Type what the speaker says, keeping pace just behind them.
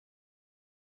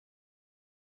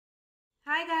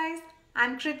Hi guys,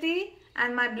 I'm Kriti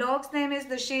and my blog's name is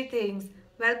The She Things.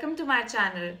 Welcome to my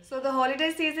channel. So the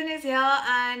holiday season is here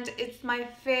and it's my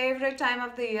favorite time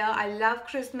of the year. I love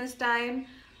Christmas time,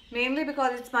 mainly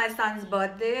because it's my son's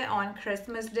birthday on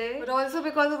Christmas Day, but also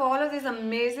because of all of this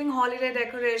amazing holiday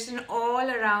decoration all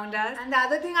around us. And the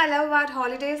other thing I love about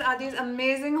holidays are these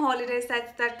amazing holiday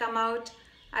sets that come out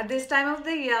at this time of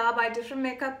the year by different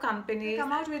makeup companies. They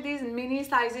come out with these mini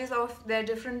sizes of their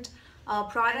different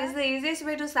products. It's the easiest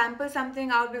way to sample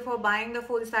something out before buying the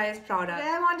full size product.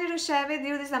 Today I wanted to share with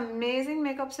you this amazing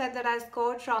makeup set that I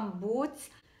scored from Boots.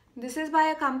 This is by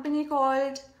a company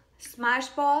called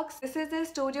SMASHBOX. This is their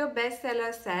studio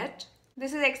bestseller set.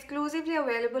 This is exclusively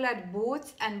available at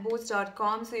Boots and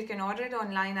Boots.com, so you can order it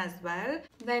online as well.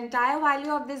 The entire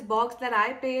value of this box that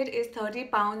I paid is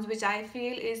 £30, which I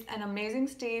feel is an amazing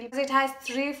steal. It has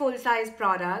 3 full-size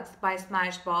products by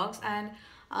SMASHBOX, and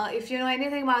if you know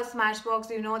anything about SMASHBOX,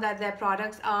 you know that their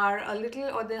products are a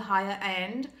little on the higher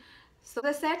end. So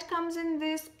the set comes in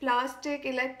this plastic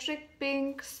electric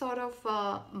pink sort of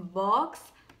box,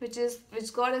 which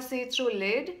got a see-through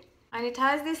lid. And it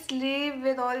has this sleeve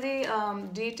with all the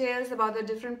details about the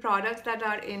different products that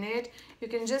are in it. You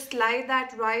can just slide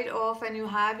that right off and you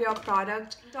have your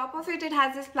product. On top of it, it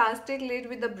has this plastic lid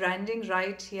with the branding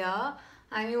right here.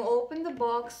 And you open the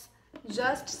box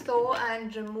just so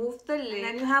and remove the lid.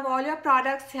 And you have all your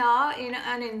products here in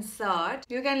an insert.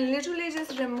 You can literally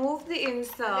just remove the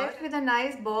insert with a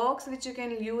nice box which you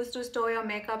can use to store your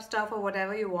makeup stuff or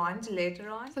whatever you want later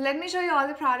on. So let me show you all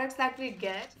the products that we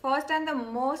get. First and the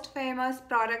most famous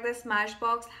product that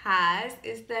SMASHBOX has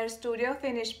is their Studio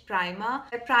Finish Primer.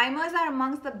 The primers are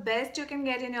amongst the best you can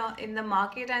get in the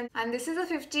market, and this is a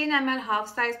 15 ml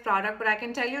half size product, but I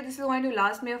can tell you this is going to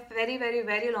last me a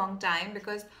very long time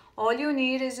because all you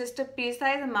need is just a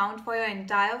pea-size amount for your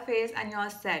entire face and you're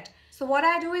set. So what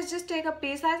I do is just take a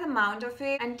pea-size amount of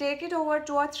it and take it over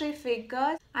 2 or 3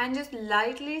 fingers and just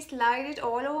lightly slide it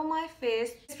all over my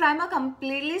face. This primer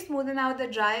completely smoothened out the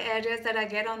dry areas that I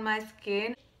get on my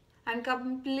skin and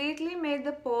completely made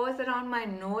the pores around my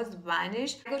nose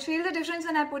vanish. I could feel the difference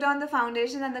when I put on the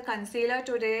foundation and the concealer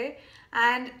today,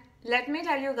 and let me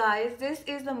tell you guys, this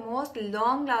is the most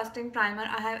long-lasting primer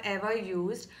I have ever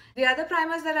used. The other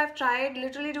primers that I've tried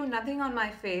literally do nothing on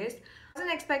my face. I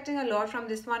wasn't expecting a lot from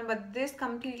this one, but this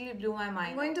completely blew my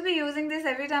mind. I'm going to be using this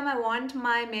every time I want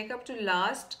my makeup to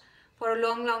last for a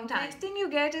long time. Next thing you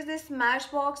get is this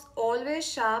SMASHBOX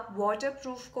Always Sharp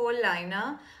Waterproof Kohl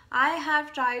Liner. I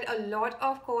have tried a lot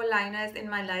of kohl liners in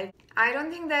my life. I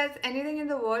don't think there's anything in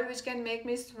the world which can make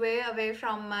me sway away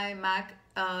from my MAC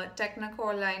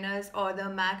Technicolor liners or the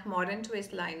MAC Modern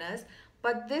Twist liners,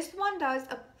 but this one does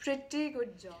a pretty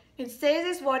good job. It says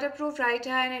it's waterproof right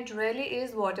here, and it really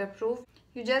is waterproof.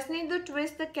 You just need to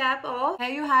twist the cap off. Here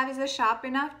you have is a sharp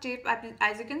enough tip.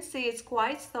 As you can see, it's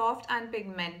quite soft and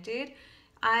pigmented.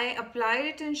 I applied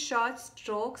it in short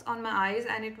strokes on my eyes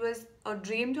and it was a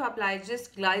dream to apply. It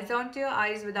just glides onto your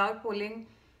eyes without pulling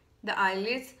the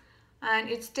eyelids, and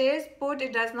it stays put.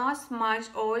 It does not smudge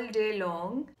all day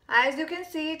long. As you can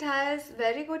see, it has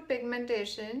very good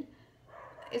pigmentation.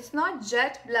 It's not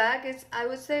jet black, I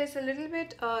would say it's a little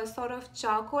bit sort of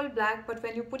charcoal black, but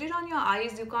when you put it on your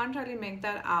eyes you can't really make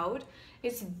that out.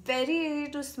 It's very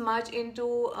easy to smudge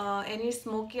into any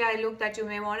smoky eye look that you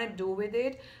may want to do with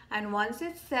it, and once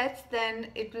it sets then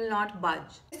it will not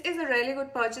budge. This is a really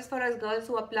good purchase for us girls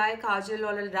who apply kajal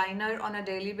or a liner on a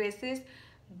daily basis.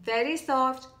 Very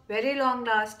soft, very long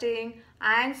lasting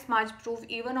and smudge proof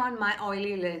even on my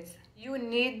oily lids. You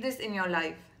need this in your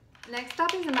life. Next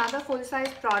up is another full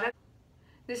size product.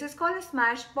 This is called a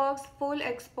SMASHBOX Full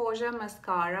Exposure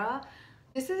Mascara.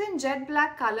 This is in jet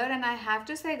black color, and I have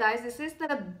to say guys, this is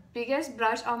the biggest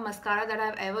brush of mascara that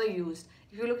I've ever used.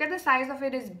 If you look at the size of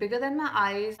it, it's bigger than my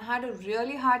eyes. I had a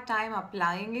really hard time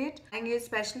applying it,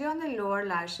 especially on the lower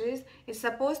lashes. It's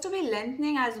supposed to be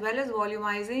lengthening as well as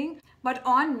volumizing, but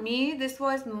on me this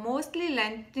was mostly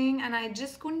lengthening and I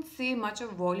just couldn't see much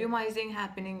of volumizing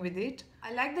happening with it.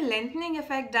 I like the lengthening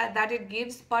effect that it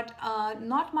gives, but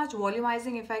not much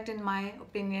volumizing effect in my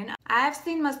opinion. I have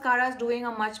seen mascaras doing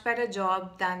a much better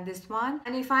job than this one,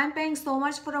 and if I'm paying so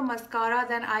much for a mascara,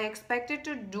 then I expect it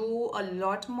to do a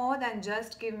lot more than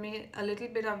just give me a little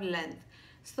bit of length.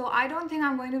 So I don't think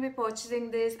I'm going to be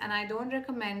purchasing this, and I don't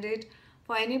recommend it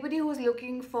for anybody who's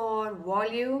looking for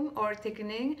volume or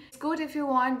thickening. It's good if you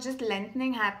want just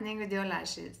lengthening happening with your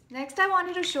lashes. Next, I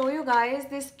wanted to show you guys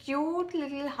this cute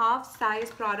little half size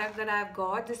product that I've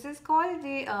got. This is called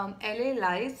the LA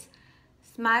Lights.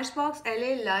 SMASHBOX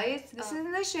LA Lights. This is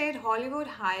in the shade Hollywood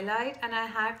Highlight, and I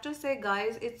have to say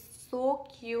guys, it's so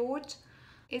cute.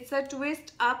 It's a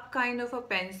twist up kind of a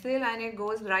pencil and it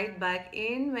goes right back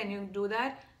in when you do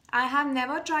that. I have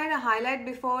never tried a highlight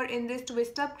before in this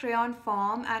twist up crayon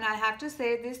form, and I have to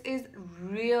say this is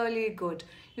really good.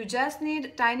 You just need a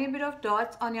tiny bit of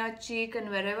dots on your cheek and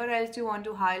wherever else you want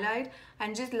to highlight,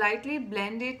 and just lightly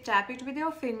blend it, tap it with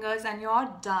your fingers, and you're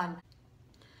done.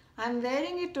 I'm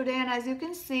wearing it today, and as you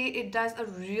can see, it does a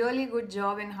really good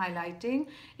job in highlighting.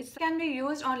 It can be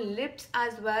used on lips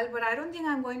as well, but I don't think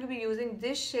I'm going to be using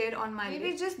this shade on my lips.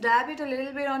 Maybe just dab it a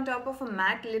little bit on top of a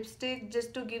matte lipstick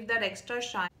just to give that extra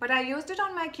shine. But I used it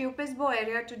on my cupid's bow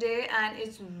area today and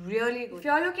it's really good. If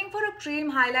you're looking for a cream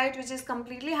highlight which is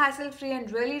completely hassle-free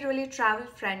and really travel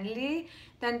friendly,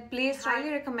 then please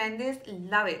highly recommend this.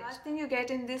 Love it. Last thing you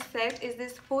get in this set is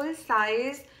this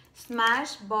full-size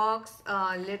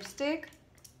SMASHBOX lipstick,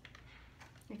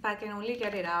 if I can only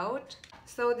get it out.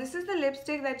 So this is the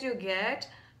lipstick that you get.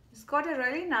 It's got a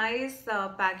really nice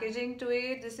packaging to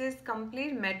it. This is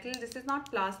complete metal. This is not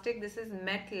plastic, this is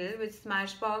metal with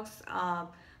SMASHBOX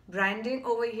branding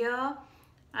over here,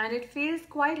 and it feels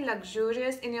quite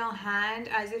luxurious in your hand,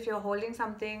 as if you're holding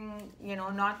something, you know,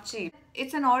 not cheap.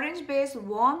 It's an orange based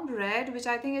warm red, which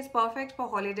I think is perfect for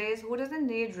holidays. Who doesn't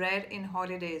need red in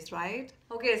holidays, right?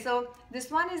 Okay, so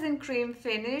this one is in cream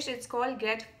finish. It's called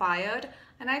Get Fired,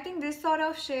 and I think this sort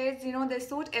of shades, you know, they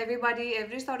suit everybody.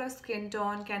 Every sort of skin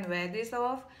tone can wear this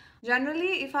off.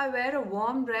 Generally, if I wear a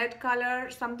warm red color,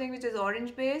 something which is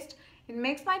orange based, it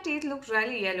makes my teeth look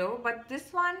really yellow, but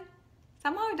this one,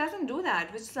 somehow it doesn't do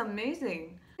that, which is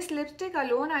amazing. This lipstick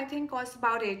alone I think costs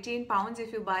about 18 pounds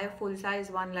if you buy a full-size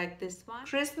one like this one.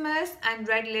 Christmas and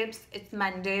red lips, it's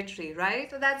mandatory, right?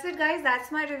 So that's it guys,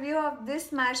 that's my review of this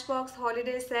Smashbox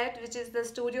holiday set, which is the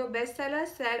studio bestseller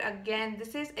set. Again,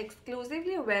 this is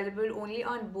exclusively available only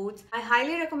on Boots. I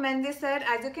highly recommend this set.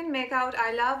 As you can make out,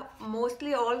 I love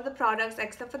mostly all the products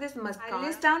except for this mascara. I'll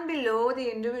list down below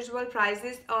the individual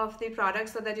prices of the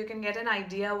products so that you can get an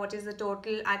idea what is the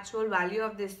total actual value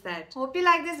of this set. Hope you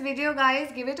like this video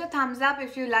guys. Give it a thumbs up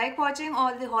if you like watching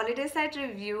all the holiday set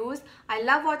reviews. I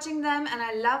love watching them and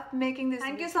I love making this.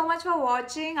 Thank you so much for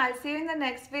watching. I'll see you in the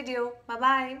next video. Bye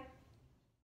bye.